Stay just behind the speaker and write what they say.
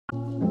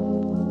Don't,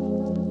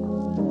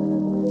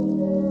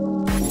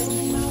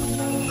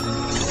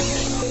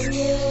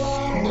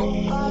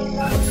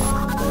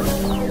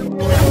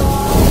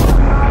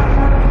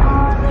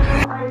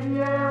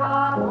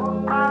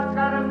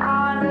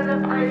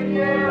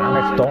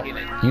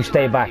 you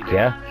stay back,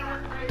 yeah?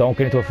 Don't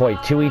get into a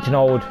fight. 2 each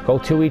node, go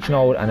 2 each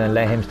node and then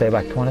let him stay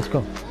back. Come on, let's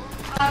go.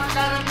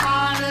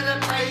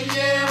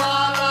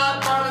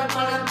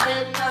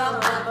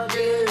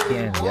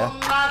 Again, yeah?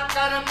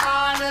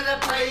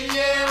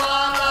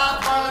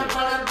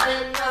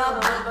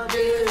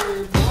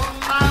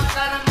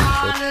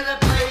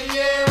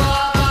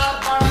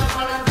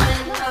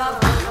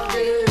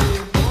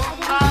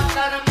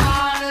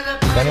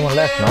 Anyone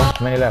left? No? How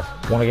many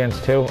left? 1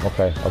 against 2?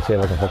 Okay, I'll see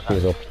if I can hook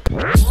these up.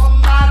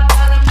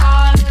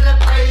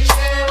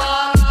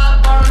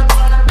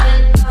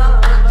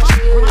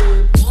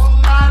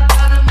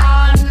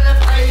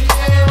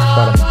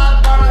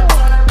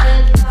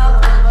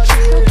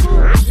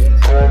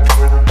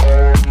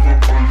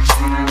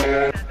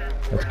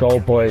 Let's go,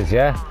 boys,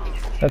 yeah?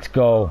 Let's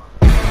go.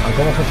 I'm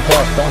coming for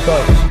support, don't go.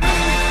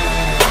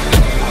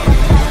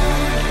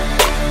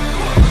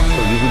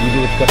 So you do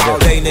what you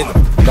gotta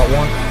do. Got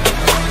one.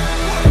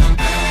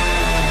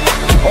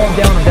 Oh, I'm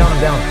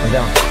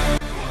down.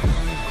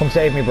 Come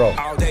save me, bro.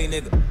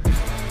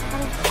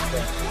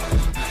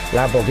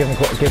 Lad, bro,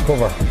 give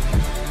cover.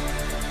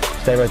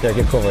 Stay right there,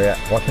 give cover, yeah.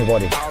 Watch me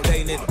body.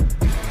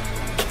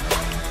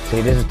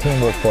 See, this is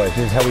teamwork, boys.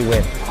 This is how we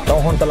win.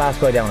 Don't hunt the last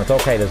guy down. It's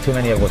okay, there's too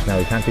many of us now.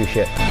 We can't do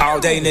shit. All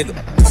day, nigga.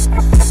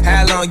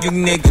 How long you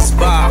niggas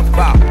ball?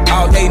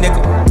 All day, nigga.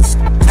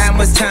 How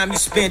much time you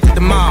spent at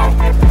the mall?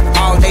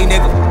 All day,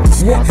 nigga.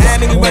 How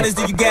many runners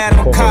do you got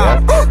on the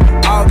car?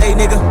 All day,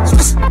 nigga.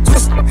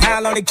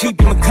 How long they keep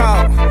you in the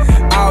car?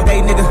 All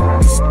day, nigga.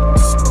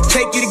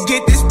 Take you to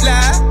get this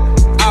fly?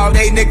 All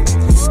day, nigga.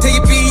 Tell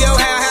your B.O.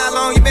 how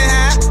long you been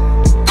high?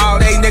 All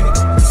day, nigga.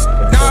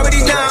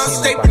 Already know,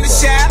 straight from the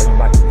shop.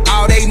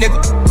 All day, nigga.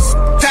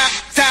 Top,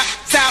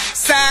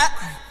 side.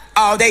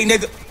 All day,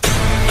 nigga.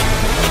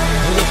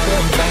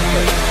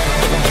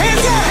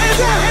 Hands up.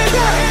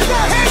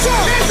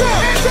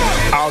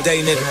 All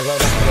day, nigga.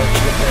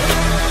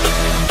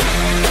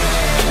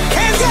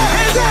 Hands up.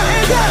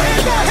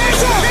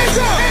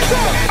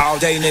 All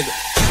day, nigga.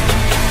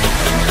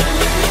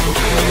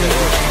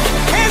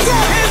 Hands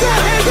up.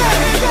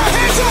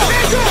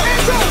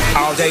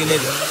 All day,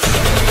 nigga.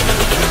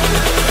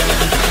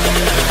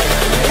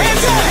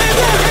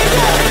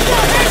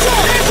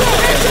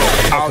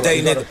 All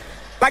day, nigga.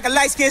 Like a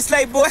light-skinned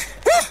slave boy.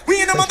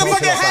 We in the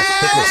motherfucking house.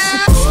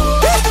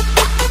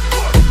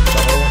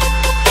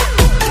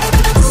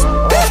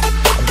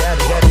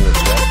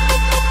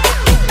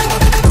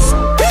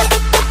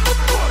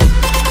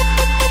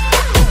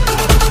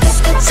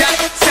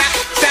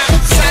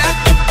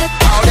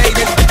 All day,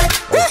 nigga.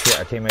 Oh shit,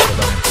 our teammates are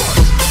dying.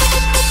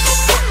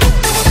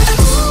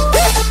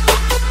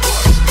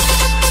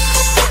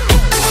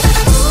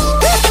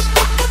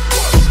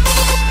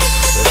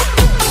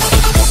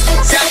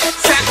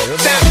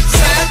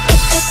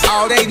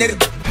 All day, nigga.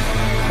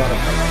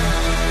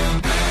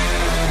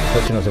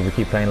 Touching us if we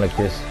keep playing like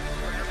this.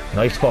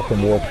 Nice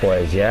fucking work,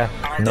 boys, yeah?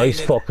 Nice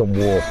fucking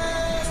work.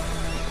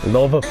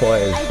 Love it,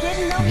 boys.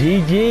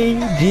 GG,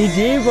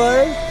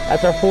 boys.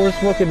 That's our first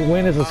fucking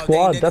win as a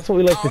squad. That's what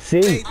we like to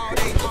see.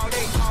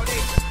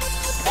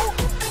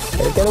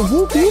 Get a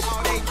whoop whoop.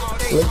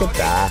 Look at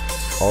that.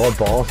 Oh,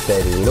 boss,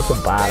 baby. Looking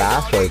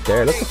badass right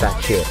there. Look at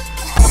that shit.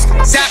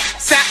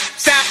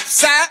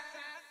 Sap.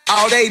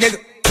 All day, nigga.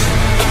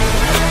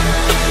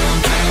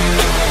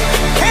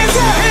 Hands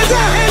up.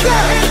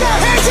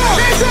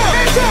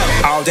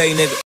 All day,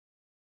 nigga.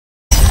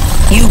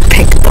 You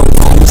picked the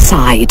wrong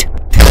side.